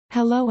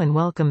Hello and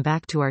welcome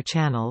back to our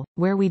channel,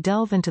 where we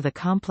delve into the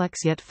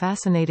complex yet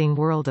fascinating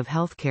world of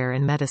healthcare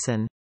and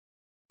medicine.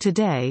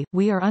 Today,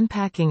 we are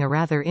unpacking a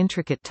rather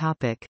intricate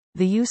topic,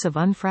 the use of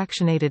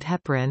unfractionated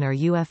heparin or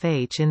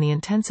UFH in the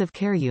intensive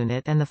care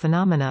unit and the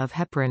phenomena of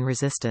heparin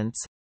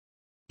resistance.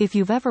 If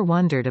you've ever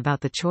wondered about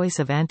the choice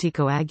of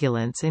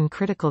anticoagulants in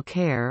critical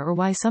care or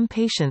why some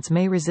patients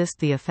may resist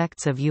the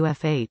effects of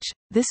UFH,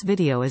 this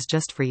video is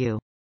just for you.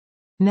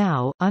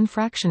 Now,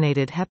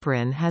 unfractionated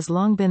heparin has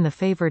long been the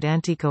favored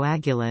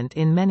anticoagulant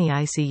in many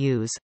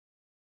ICUs.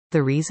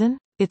 The reason?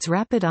 Its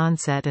rapid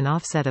onset and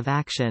offset of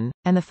action,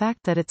 and the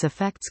fact that its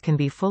effects can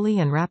be fully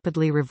and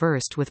rapidly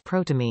reversed with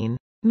protamine,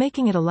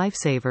 making it a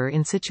lifesaver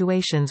in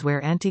situations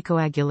where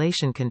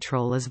anticoagulation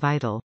control is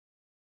vital.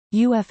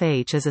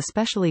 UFH is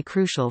especially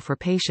crucial for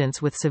patients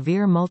with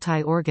severe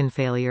multi-organ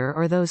failure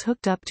or those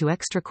hooked up to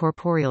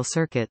extracorporeal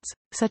circuits,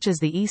 such as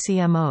the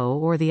ECMO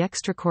or the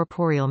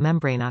extracorporeal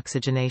membrane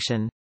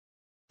oxygenation.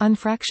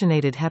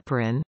 Unfractionated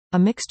heparin, a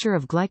mixture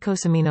of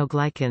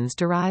glycosaminoglycans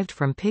derived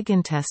from pig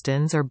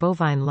intestines or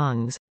bovine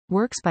lungs,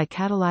 works by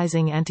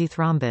catalyzing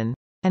antithrombin,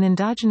 an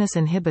endogenous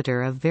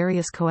inhibitor of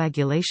various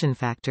coagulation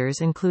factors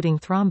including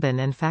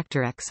thrombin and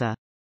factor XA.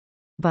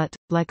 But,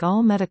 like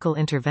all medical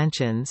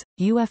interventions,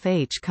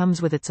 UFH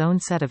comes with its own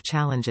set of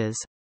challenges.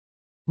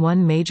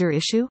 One major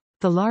issue?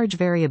 The large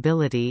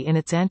variability in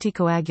its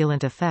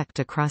anticoagulant effect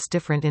across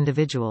different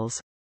individuals.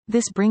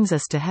 This brings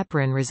us to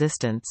heparin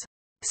resistance.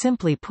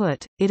 Simply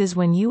put, it is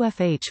when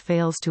UFH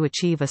fails to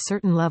achieve a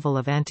certain level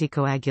of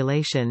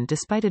anticoagulation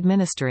despite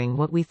administering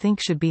what we think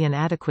should be an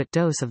adequate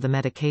dose of the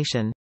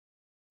medication.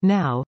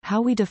 Now,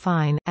 how we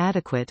define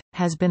adequate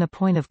has been a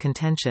point of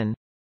contention.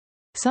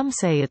 Some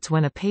say it's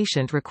when a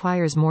patient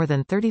requires more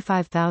than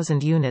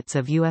 35,000 units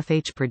of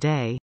UFH per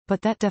day,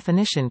 but that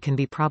definition can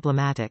be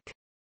problematic.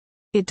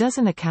 It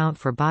doesn't account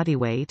for body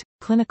weight,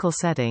 clinical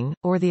setting,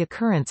 or the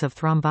occurrence of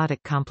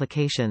thrombotic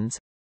complications.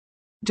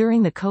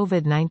 During the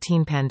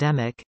COVID-19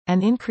 pandemic,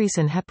 an increase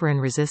in heparin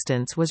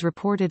resistance was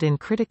reported in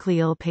critically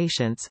ill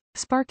patients,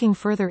 sparking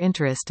further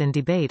interest and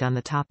debate on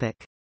the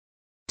topic.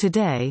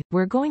 Today,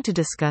 we're going to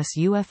discuss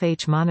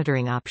UFH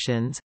monitoring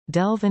options,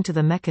 delve into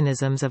the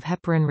mechanisms of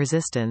heparin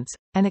resistance,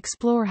 and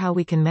explore how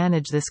we can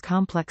manage this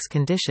complex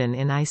condition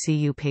in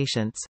ICU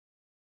patients.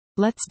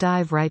 Let's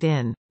dive right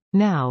in.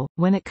 Now,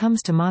 when it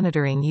comes to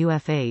monitoring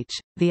UFH,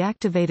 the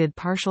activated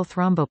partial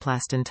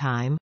thromboplastin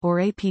time, or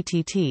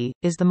APTT,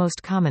 is the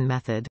most common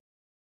method.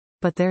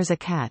 But there's a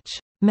catch.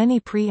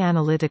 Many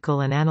pre-analytical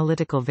and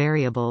analytical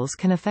variables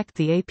can affect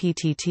the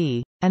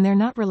APTT, and they're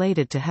not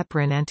related to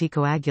heparin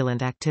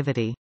anticoagulant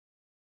activity.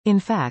 In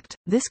fact,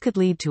 this could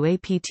lead to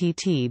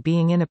APTT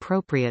being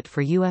inappropriate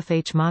for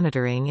UFH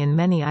monitoring in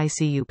many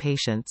ICU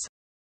patients.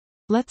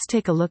 Let's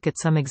take a look at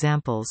some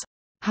examples.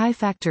 High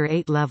factor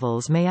VIII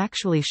levels may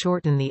actually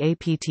shorten the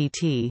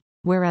APTT,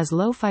 whereas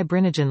low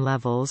fibrinogen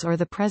levels or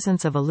the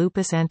presence of a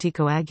lupus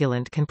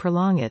anticoagulant can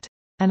prolong it,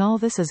 and all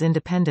this is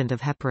independent of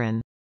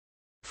heparin.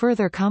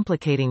 Further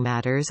complicating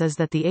matters is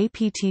that the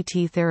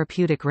APTT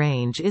therapeutic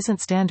range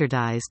isn't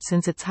standardized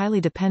since it's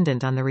highly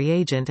dependent on the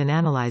reagent and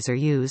analyzer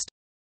used.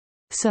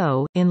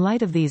 So, in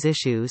light of these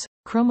issues,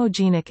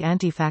 chromogenic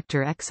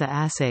antifactor XA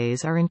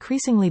assays are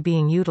increasingly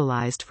being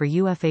utilized for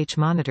UFH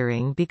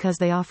monitoring because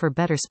they offer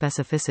better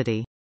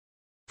specificity.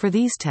 For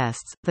these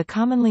tests, the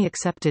commonly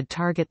accepted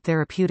target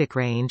therapeutic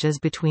range is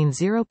between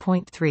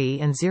 0.3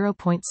 and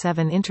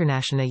 0.7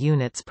 international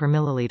units per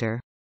milliliter.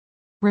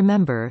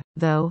 Remember,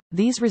 though,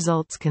 these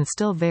results can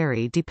still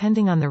vary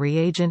depending on the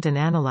reagent and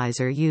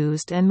analyzer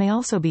used and may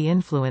also be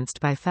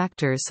influenced by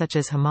factors such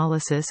as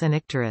hemolysis and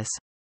icterus.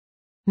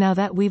 Now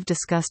that we've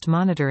discussed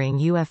monitoring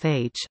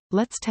UFH,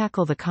 let's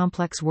tackle the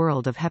complex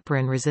world of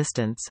heparin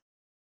resistance.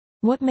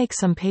 What makes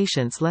some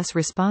patients less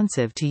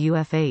responsive to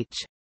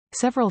UFH?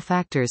 Several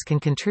factors can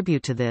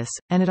contribute to this,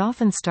 and it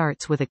often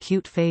starts with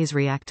acute phase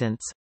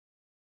reactants.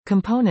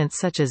 Components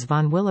such as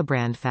von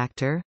Willebrand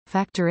factor,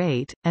 factor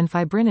VIII, and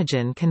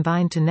fibrinogen can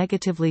bind to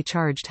negatively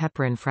charged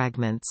heparin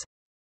fragments.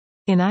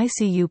 In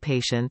ICU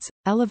patients,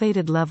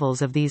 elevated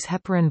levels of these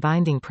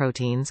heparin-binding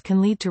proteins can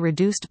lead to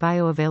reduced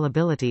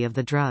bioavailability of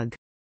the drug.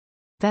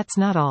 That's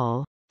not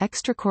all.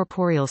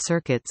 Extracorporeal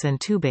circuits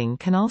and tubing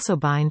can also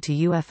bind to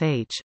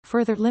UFH,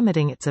 further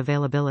limiting its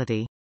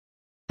availability.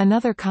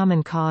 Another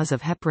common cause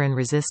of heparin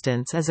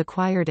resistance is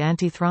acquired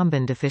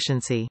antithrombin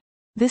deficiency.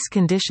 This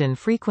condition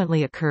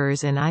frequently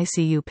occurs in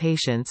ICU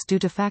patients due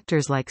to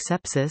factors like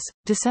sepsis,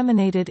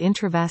 disseminated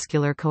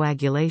intravascular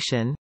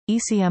coagulation,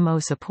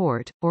 ECMO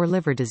support, or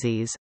liver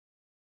disease.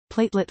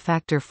 Platelet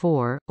factor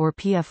IV, or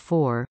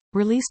PF4,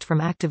 released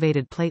from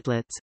activated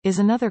platelets, is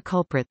another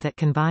culprit that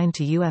can bind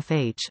to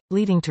UFH,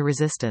 leading to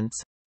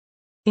resistance.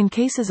 In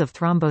cases of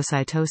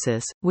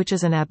thrombocytosis, which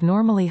is an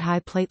abnormally high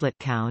platelet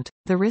count,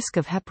 the risk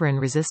of heparin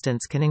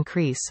resistance can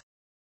increase.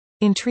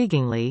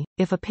 Intriguingly,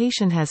 if a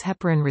patient has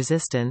heparin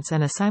resistance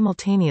and a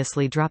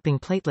simultaneously dropping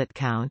platelet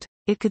count,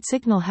 it could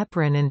signal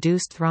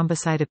heparin-induced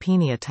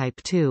thrombocytopenia type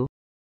 2.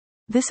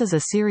 This is a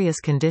serious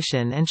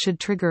condition and should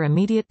trigger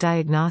immediate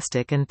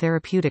diagnostic and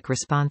therapeutic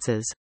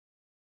responses.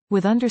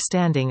 With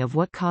understanding of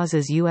what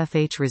causes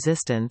UFH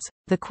resistance,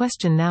 the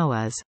question now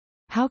is,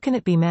 how can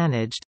it be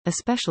managed,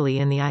 especially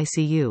in the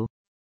ICU?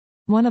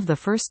 One of the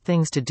first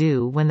things to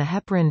do when the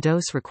heparin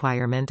dose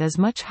requirement is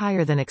much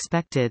higher than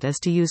expected is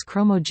to use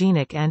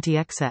chromogenic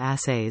anti-EXA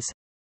assays.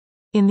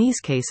 In these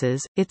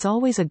cases, it's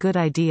always a good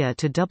idea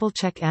to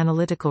double-check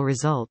analytical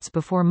results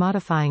before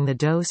modifying the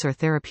dose or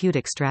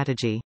therapeutic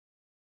strategy.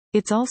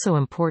 It's also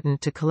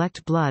important to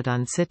collect blood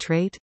on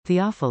citrate,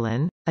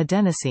 theophylline,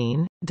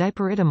 adenosine,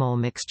 dipyridamole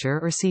mixture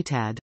or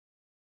CTAD.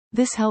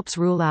 This helps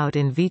rule out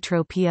in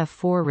vitro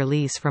PF4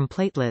 release from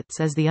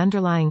platelets as the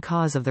underlying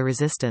cause of the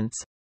resistance.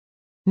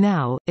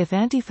 Now, if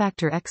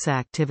antifactor EXA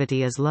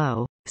activity is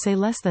low, say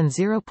less than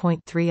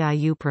 0.3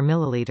 IU per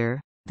milliliter,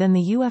 then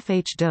the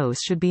UFH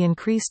dose should be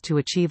increased to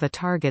achieve a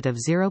target of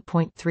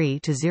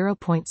 0.3 to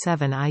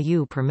 0.7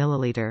 IU per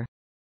milliliter.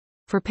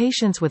 For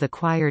patients with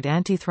acquired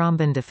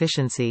antithrombin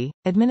deficiency,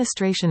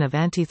 administration of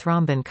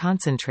antithrombin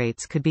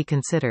concentrates could be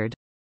considered.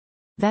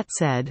 That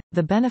said,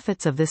 the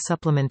benefits of this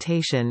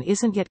supplementation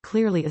isn't yet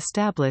clearly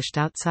established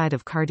outside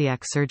of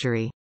cardiac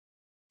surgery.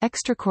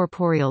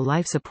 Extracorporeal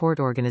Life Support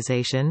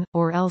Organization,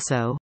 or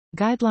ELSO,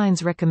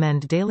 guidelines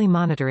recommend daily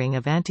monitoring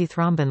of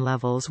antithrombin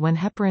levels when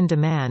heparin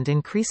demand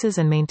increases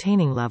and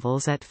maintaining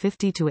levels at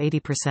 50 to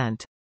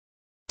 80%.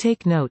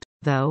 Take note,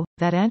 though,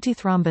 that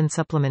antithrombin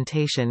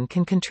supplementation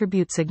can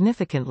contribute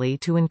significantly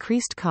to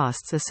increased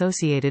costs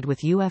associated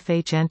with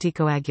UFH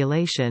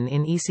anticoagulation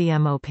in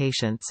ECMO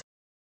patients.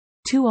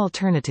 Two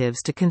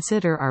alternatives to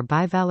consider are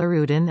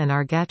bivalirudin and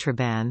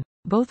argatroban,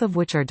 both of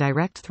which are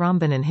direct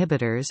thrombin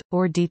inhibitors,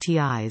 or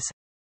DTIs.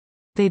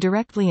 They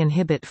directly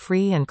inhibit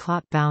free and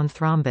clot-bound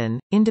thrombin,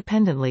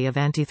 independently of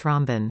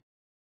antithrombin.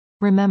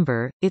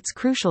 Remember, it's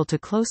crucial to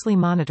closely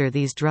monitor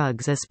these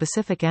drugs as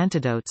specific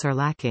antidotes are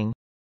lacking.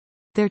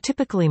 They're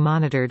typically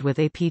monitored with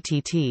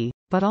APTT,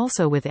 but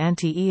also with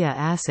anti-EA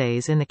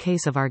assays in the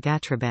case of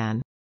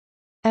argatroban.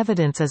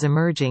 Evidence is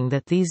emerging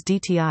that these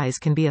DTIs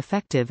can be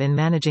effective in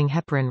managing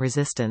heparin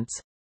resistance.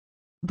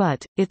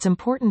 But, it's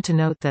important to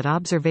note that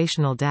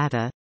observational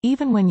data,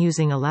 even when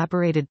using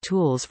elaborated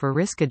tools for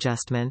risk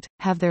adjustment,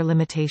 have their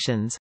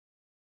limitations.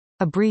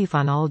 A brief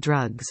on all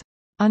drugs.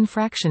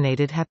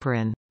 Unfractionated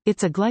heparin.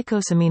 It's a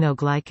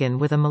glycosaminoglycan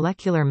with a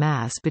molecular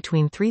mass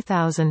between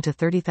 3,000 to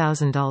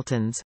 30,000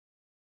 Daltons.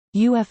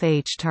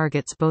 UFH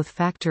targets both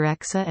factor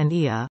EXA and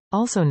EA,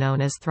 also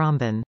known as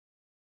thrombin.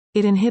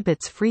 It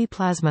inhibits free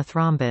plasma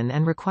thrombin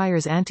and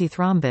requires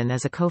antithrombin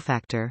as a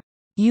cofactor.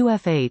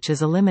 UFH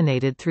is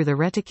eliminated through the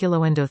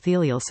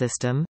reticuloendothelial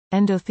system,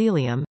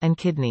 endothelium, and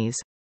kidneys.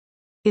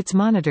 It's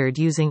monitored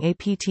using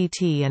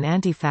APTT and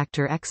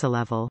antifactor EXA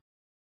level.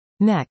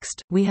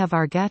 Next, we have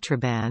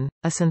argatroban,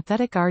 a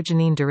synthetic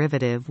arginine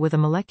derivative with a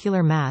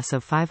molecular mass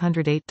of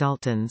 508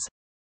 Daltons.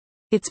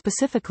 It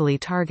specifically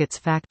targets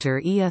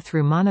factor EA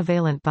through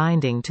monovalent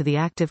binding to the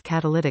active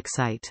catalytic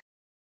site.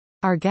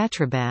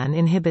 Argatroban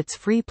inhibits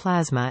free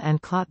plasma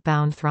and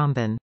clot-bound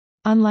thrombin.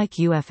 Unlike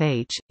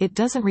UFH, it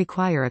doesn't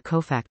require a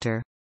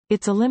cofactor.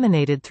 It's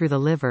eliminated through the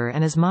liver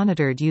and is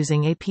monitored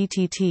using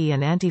APTT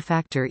and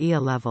antifactor EA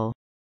level.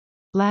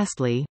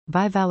 Lastly,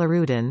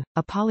 bivalirudin,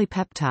 a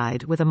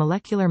polypeptide with a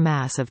molecular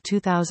mass of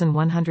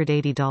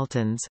 2,180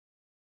 Daltons.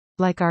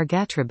 Like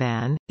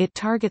argatroban, it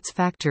targets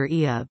factor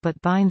EA but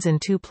binds in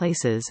two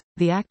places,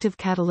 the active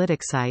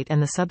catalytic site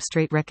and the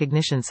substrate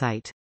recognition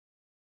site.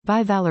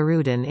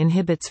 Bivalirudin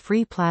inhibits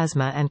free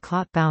plasma and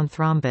clot-bound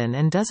thrombin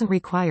and doesn't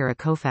require a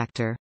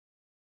cofactor.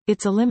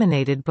 It's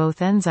eliminated both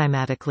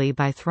enzymatically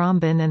by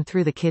thrombin and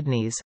through the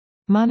kidneys.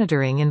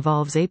 Monitoring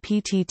involves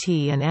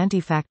APTT and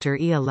antifactor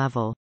EA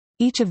level.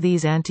 Each of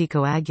these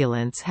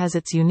anticoagulants has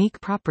its unique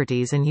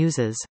properties and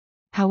uses.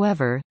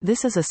 However,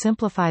 this is a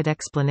simplified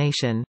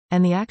explanation,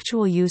 and the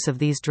actual use of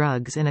these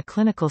drugs in a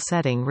clinical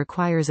setting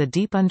requires a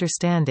deep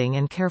understanding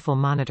and careful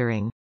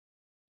monitoring.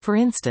 For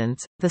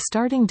instance, the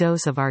starting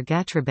dose of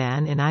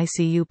argatroban in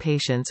ICU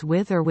patients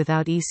with or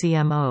without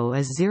ECMO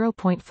is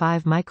 0.5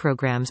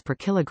 micrograms per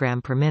kilogram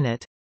per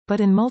minute, but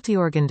in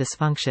multi-organ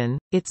dysfunction,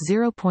 it's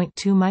 0.2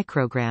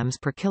 micrograms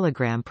per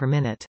kilogram per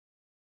minute.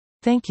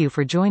 Thank you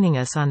for joining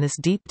us on this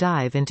deep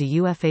dive into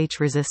UFH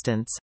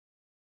resistance.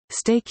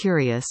 Stay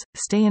curious,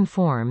 stay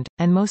informed,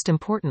 and most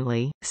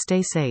importantly,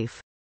 stay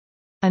safe.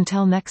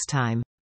 Until next time.